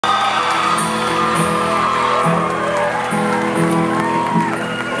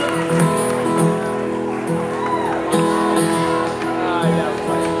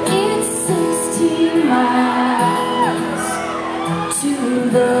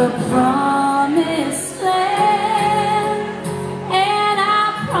the promised land, and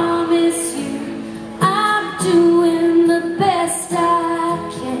I promise you I'm doing the best I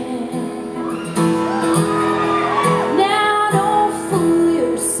can. Now don't fool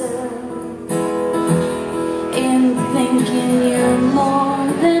yourself in thinking you're more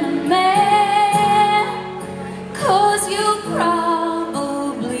than a man, 'cause you'll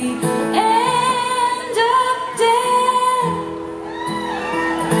probably end up dead.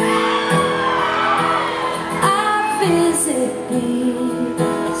 I visit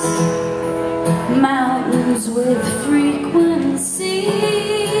these mountains with frequency,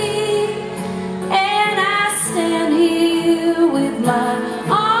 and I stand here with my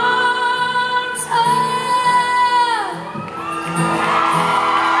arms up.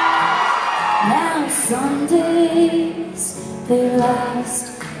 Now some days they last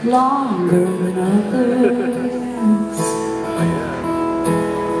longer than others,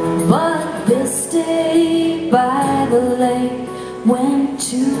 but this day by the lake went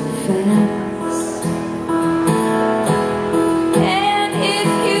too fast. And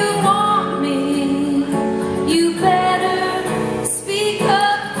if you want me, you better speak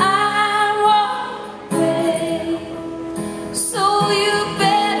up. I won't wait, so you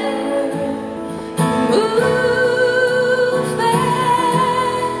better move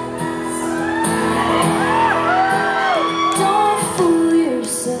fast. Don't fool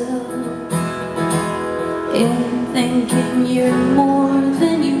yourself in thinking you're more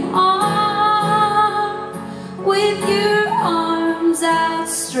than you are, with your arms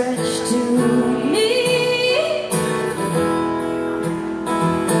outstretched to me.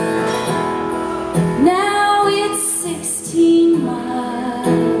 Now it's 16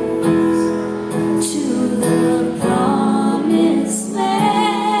 miles to the promised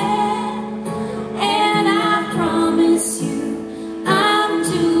land, and I promise you I'm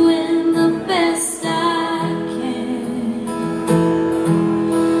doing the best I can.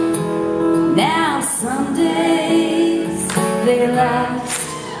 Now some days they last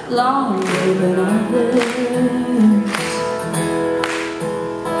longer than others,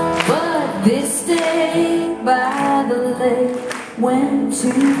 but this day by the lake went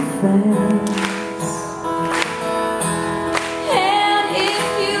too fast. And if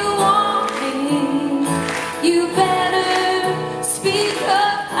you want me, you better speak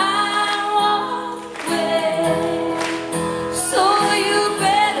up. I won't wait, so you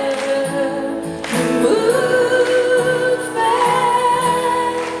better move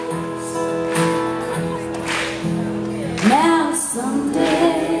fast. Now some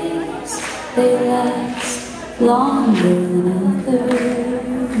days they last longer than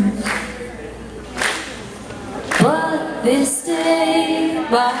others, but this day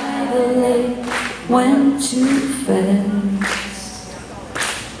by the lake went too fast.